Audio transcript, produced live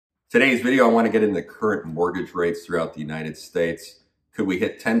Today's video, I want to get into current mortgage rates throughout the United States. Could we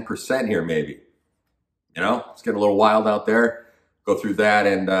hit 10% here maybe? You know, it's getting a little wild out there. Go through that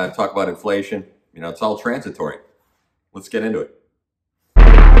and talk about inflation. You know, it's all transitory. Let's get into it.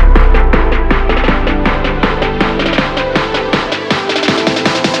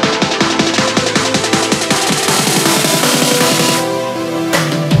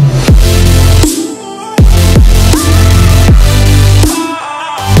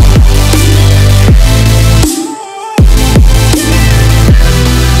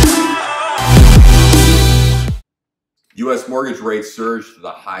 U.S. mortgage rates surged to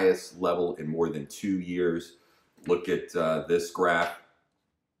the highest level in more than 2 years. Look at this graph,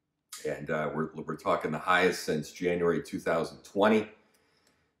 and we're talking the highest since January 2020.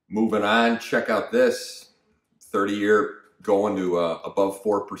 Moving on, check out this 30-year going to above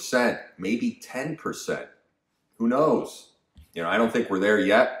 4%, maybe 10%. Who knows? You know, I don't think we're there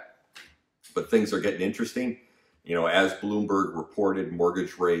yet, but things are getting interesting. You know, as Bloomberg reported,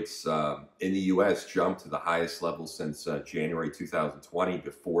 mortgage rates in the U.S. jumped to the highest level since January 2020,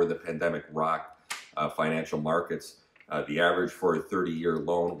 before the pandemic rocked financial markets. The average for a 30-year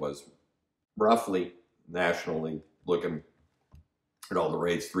loan was roughly, nationally, looking at all the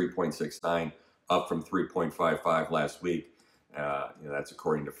rates, 3.69, up from 3.55 last week. You know, that's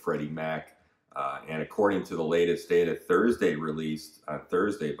according to Freddie Mac. And according to the latest data Thursday released on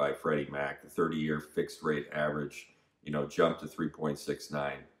Thursday by Freddie Mac, the 30-year fixed rate average, you know, jumped to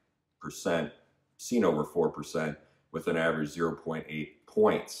 3.69%, seen over 4%, with an average 0.8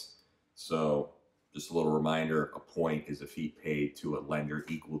 points. So just a little reminder, a point is a fee paid to a lender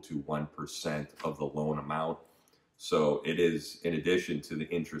equal to 1% of the loan amount. So it is in addition to the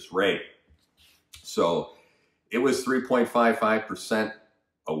interest rate. So it was 3.55%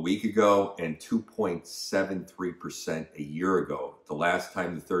 a week ago and 2.73% a year ago. The last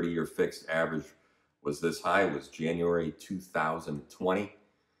time the 30-year fixed average was this high was January 2020.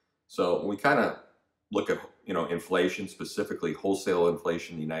 So when we kind of look at, you know, inflation, specifically wholesale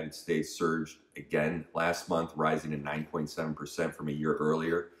inflation in the United States surged again last month, rising to 9.7% from a year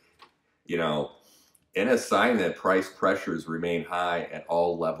earlier. You know, in a sign that price pressures remain high at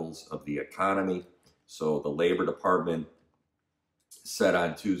all levels of the economy. So the Labor Department said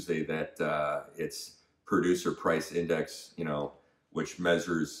on Tuesday that its producer price index, you know, which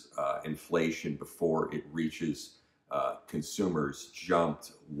measures inflation before it reaches consumers,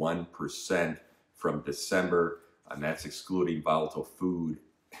 jumped 1% from December, and that's excluding volatile food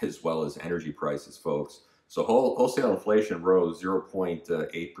as well as energy prices, folks. So wholesale inflation rose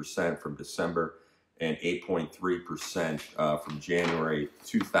 0.8% from December and 8.3% from January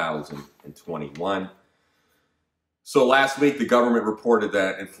 2021. So last week, the government reported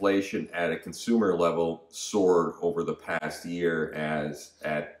that inflation at a consumer level soared over the past year as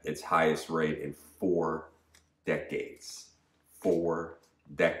at its highest rate in 4 decades. 4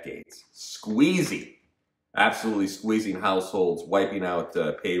 decades. Squeezing, absolutely squeezing households, wiping out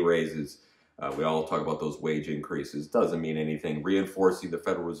pay raises. We all talk about those wage increases. Doesn't mean anything. Reinforcing the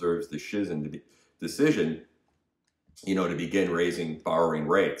Federal Reserve's decision, you know, to begin raising borrowing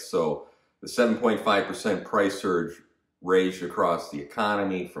rates. So the 7.5% price surge raged across the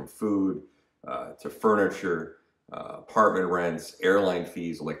economy, from food to furniture, apartment rents, airline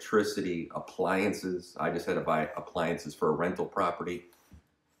fees, electricity, appliances. I just had to buy appliances for a rental property.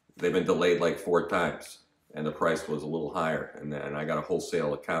 They've been delayed like 4 times, and the price was a little higher, and then I got a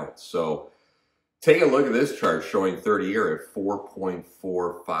wholesale account. So take a look at this chart showing 30-year at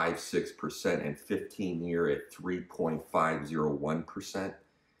 4.456% and 15-year at 3.501%.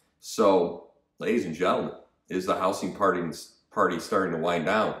 So, ladies and gentlemen, is the housing party starting to wind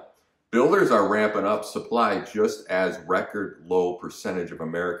down? Builders are ramping up supply just as record low percentage of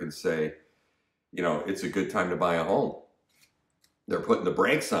Americans say, you know, it's a good time to buy a home. They're putting the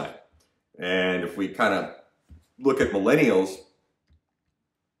brakes on. And if we kind of look at millennials,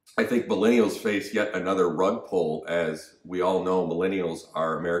 I think millennials face yet another rug pull. As we all know, millennials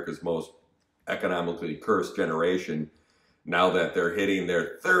are America's most economically cursed generation. Now that they're hitting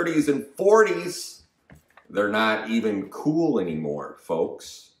their 30s and 40s, they're not even cool anymore,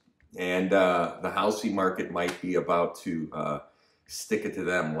 folks. And the housing market might be about to stick it to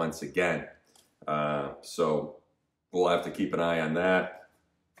them once again. So we'll have to keep an eye on that.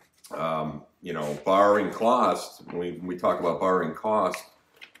 You know, borrowing costs, when we talk about borrowing costs,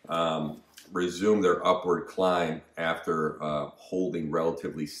 resume their upward climb after holding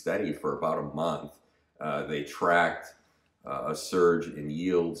relatively steady for about a month. They tracked a surge in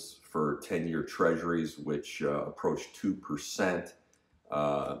yields for 10-year treasuries, which approached 2%.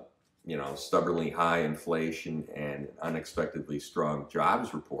 stubbornly high inflation and unexpectedly strong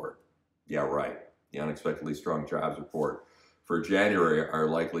jobs report. Yeah, right. The unexpectedly strong jobs report for January are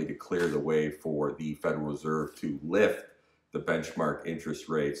likely to clear the way for the Federal Reserve to lift the benchmark interest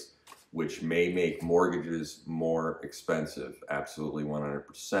rates, which may make mortgages more expensive. Absolutely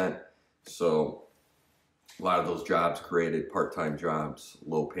 100%. So a lot of those jobs created part-time jobs,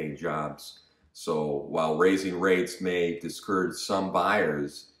 low-paying jobs. So while raising rates may discourage some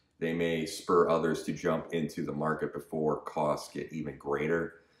buyers, they may spur others to jump into the market before costs get even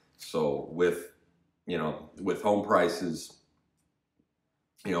greater. So with home prices,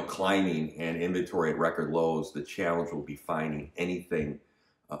 climbing and inventory at record lows, the challenge will be finding anything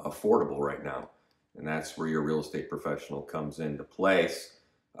affordable right now. And that's where your real estate professional comes into place.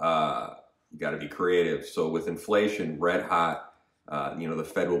 You got to be creative. So with inflation red hot,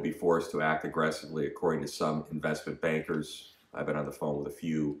 the Fed will be forced to act aggressively, according to some investment bankers. I've been on the phone with a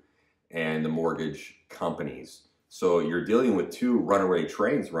few, and the mortgage companies. So you're dealing with two runaway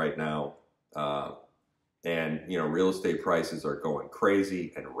trains right now. And real estate prices are going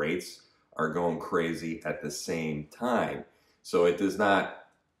crazy and rates are going crazy at the same time. So it does not,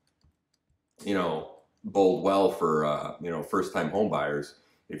 bode well for, first-time home buyers.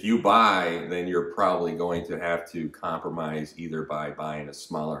 If you buy, then you're probably going to have to compromise either by buying a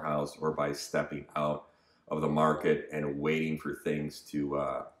smaller house or by stepping out of the market and waiting for things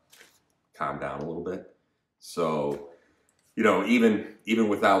to calm down a little bit. So, even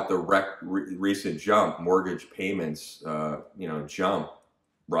without the recent jump, mortgage payments, jump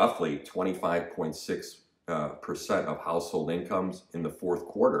roughly 25.6% of household incomes in the fourth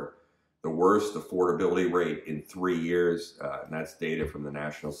quarter. The worst affordability rate in 3 years, and that's data from the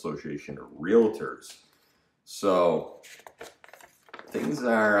National Association of Realtors. So things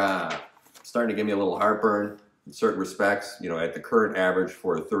are starting to give me a little heartburn in certain respects. At the current average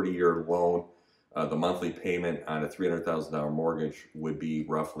for a 30-year loan, the monthly payment on a $300,000 mortgage would be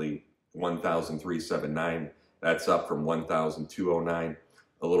roughly $1,379. That's up from $1,209,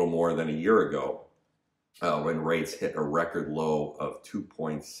 a little more than a year ago, when rates hit a record low of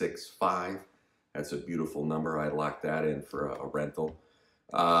 2.65. That's a beautiful number. I locked that in for a rental.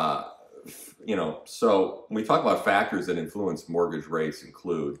 So when we talk about factors that influence mortgage rates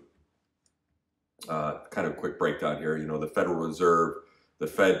include, kind of quick breakdown here, the Federal Reserve. The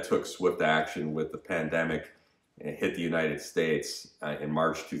Fed took swift action with the pandemic and hit the United States in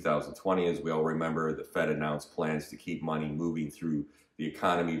March 2020. As we all remember, the Fed announced plans to keep money moving through the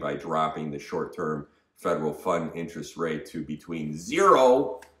economy by dropping the short-term federal fund interest rate to between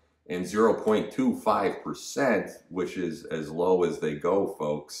 0 and 0.25%, which is as low as they go,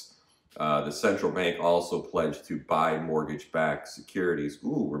 folks. The central bank also pledged to buy mortgage-backed securities.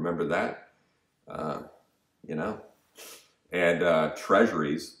 Ooh, remember that? And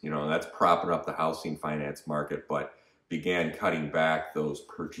treasuries, that's propping up the housing finance market, but began cutting back those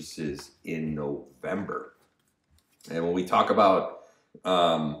purchases in November. And when we talk about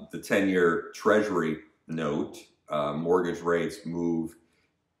the 10-year treasury note, mortgage rates move,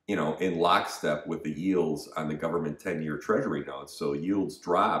 in lockstep with the yields on the government 10-year treasury notes. So yields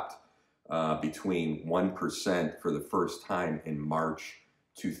dropped between 1% for the first time in March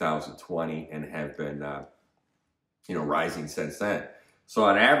 2020 and have been rising since then. So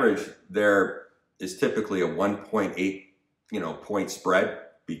on average, there is typically a 1.8, point spread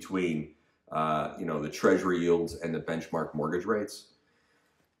between, the treasury yields and the benchmark mortgage rates.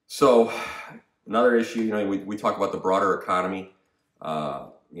 So another issue, we talk about the broader economy,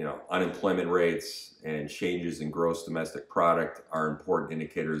 unemployment rates and changes in gross domestic product are important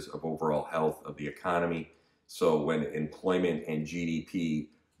indicators of overall health of the economy. So when employment and GDP,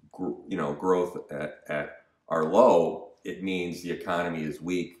 growth are low, it means the economy is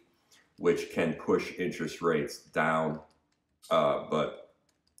weak, which can push interest rates down. But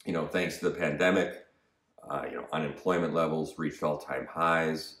thanks to the pandemic, unemployment levels reached all-time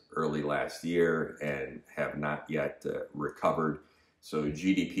highs early last year and have not yet recovered. So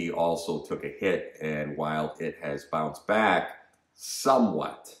GDP also took a hit, and while it has bounced back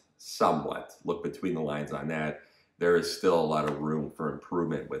somewhat, look between the lines on that, there is still a lot of room for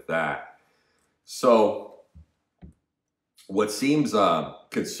improvement with that. So what seems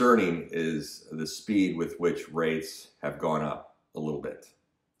concerning is the speed with which rates have gone up a little bit.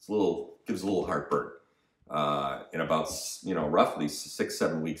 Gives a little heartburn. In about roughly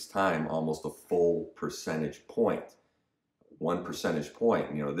 6-7 weeks time, almost a full percentage point, 1 percentage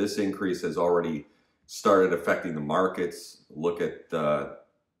point. This increase has already started affecting the markets. Look at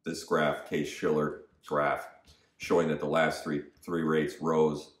this graph, Case-Shiller graph, showing that the last three rates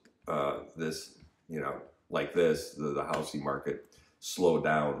rose like this, the housing market slow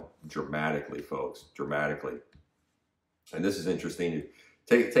down dramatically, folks, dramatically. And this is interesting.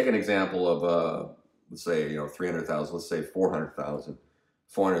 Take an example of, let's say, you know, 300,000, let's say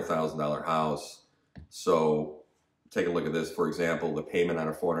 $400,000 house. So take a look at this. For example, the payment on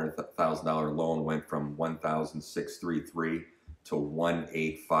a $400,000 loan went from $1,633 to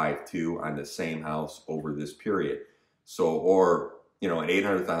 $1,852 on the same house over this period. So, or, you know, an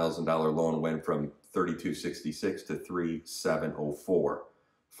 $800,000 loan went from $3,266 to $3,704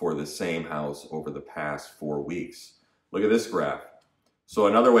 for the same house over the past 4 weeks. Look at this graph. So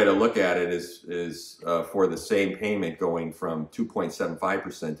another way to look at it is for the same payment going from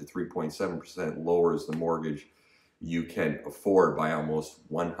 2.75% to 3.7% lowers the mortgage you can afford by almost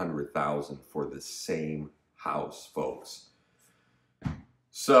 $100,000 for the same house, folks.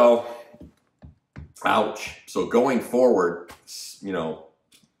 So, ouch. So going forward, you know,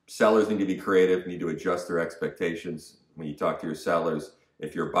 sellers need to be creative, need to adjust their expectations. When you talk to your sellers,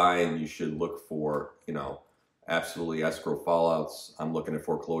 if you're buying, you should look for, you know, absolutely escrow fallouts. I'm looking at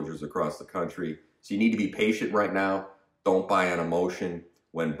foreclosures across the country. So you need to be patient right now. Don't buy on emotion.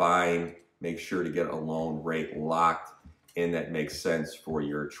 When buying, make sure to get a loan rate locked in that makes sense for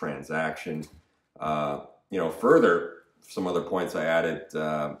your transaction. You know, further, some other points I added,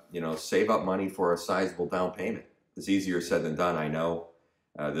 you know, save up money for a sizable down payment. It's easier said than done, I know.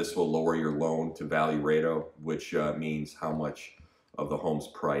 This will lower your loan to value ratio, which means how much of the home's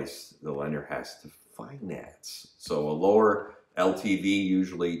price the lender has to finance. So a lower LTV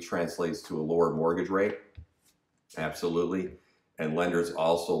usually translates to a lower mortgage rate. Absolutely. And lenders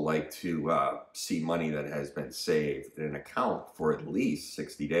also like to see money that has been saved in an account for at least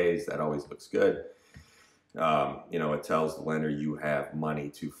 60 days. That always looks good. You know, it tells the lender you have money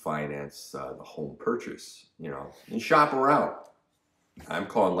to finance the home purchase, you know, and shop around. I'm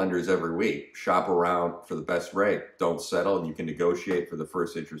calling lenders every week. Shop around for the best rate. Don't settle, and you can negotiate for the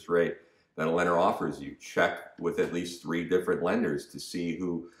first interest rate that a lender offers you. Check with at least 3 different lenders to see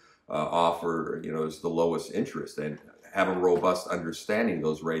who offer, you know, is the lowest interest, and have a robust understanding of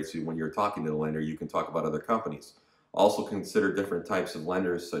those rates. When you're talking to the lender, you can talk about other companies. Also consider different types of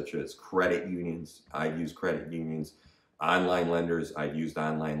lenders, such as credit unions. I've used credit unions. Online lenders, I've used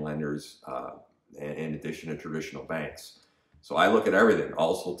online lenders in addition to traditional banks. So I look at everything.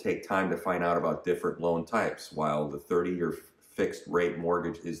 Also take time to find out about different loan types. While the 30-year fixed rate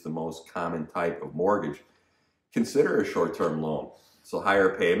mortgage is the most common type of mortgage, consider a short-term loan. So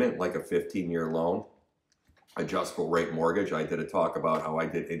higher payment, like a 15-year loan, adjustable rate mortgage. I did a talk about how I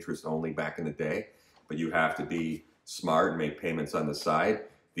did interest only back in the day, but you have to be smart and make payments on the side.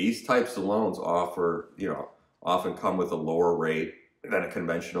 These types of loans offer, you know, often come with a lower rate than a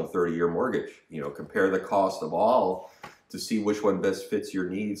conventional 30-year mortgage. You know, compare the cost of all to see which one best fits your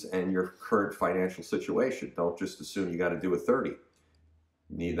needs and your current financial situation. Don't just assume you got to do a 30.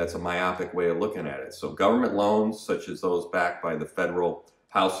 That's a myopic way of looking at it. So government loans, such as those backed by the Federal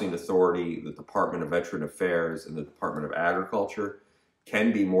Housing Authority, the Department of Veteran Affairs, and the Department of Agriculture,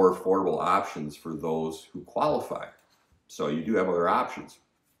 can be more affordable options for those who qualify. So you do have other options.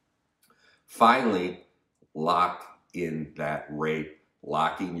 Finally, lock in that rate.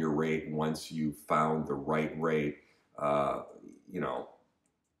 Locking your rate once you've found the right rate, you know,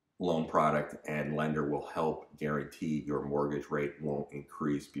 loan product and lender will help guarantee your mortgage rate won't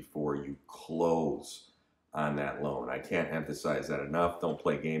increase before you close on that loan. I can't emphasize that enough. Don't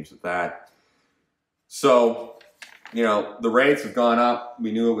play games with that. So, you know, the rates have gone up.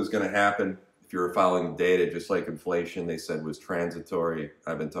 We knew it was going to happen. If you were following the data, just like inflation, they said was transitory.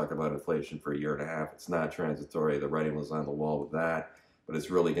 I've been talking about inflation for 1.5 years. It's not transitory. The writing was on the wall with that, but it's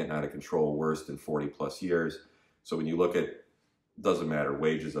really getting out of control, worse than 40+ years. So when you look at, doesn't matter,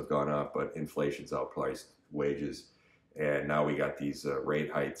 wages have gone up, but inflation's outpriced wages. And now we got these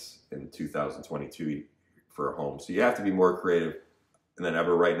rate hikes in 2022 for a home. So you have to be more creative than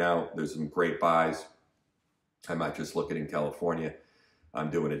ever right now. There's some great buys. I'm not just looking in California. I'm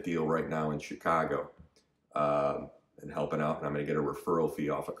doing a deal right now in Chicago and helping out, and I'm going to get a referral fee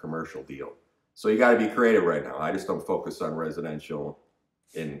off a commercial deal. So you got to be creative right now. I just don't focus on residential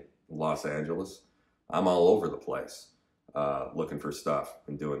in Los Angeles. I'm all over the place looking for stuff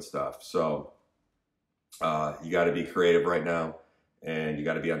and doing stuff. So you got to be creative right now, and you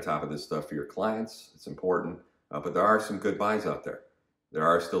got to be on top of this stuff for your clients. It's important, but there are some good buys out there. There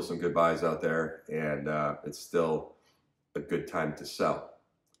are still some good buys out there, and it's still a good time to sell.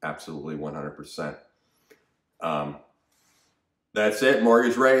 Absolutely 100%. That's it.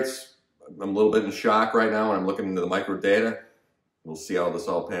 Mortgage rates. I'm a little bit in shock right now, and I'm looking into the micro data. We'll see how this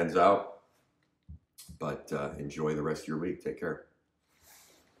all pans out. But enjoy the rest of your week. Take care.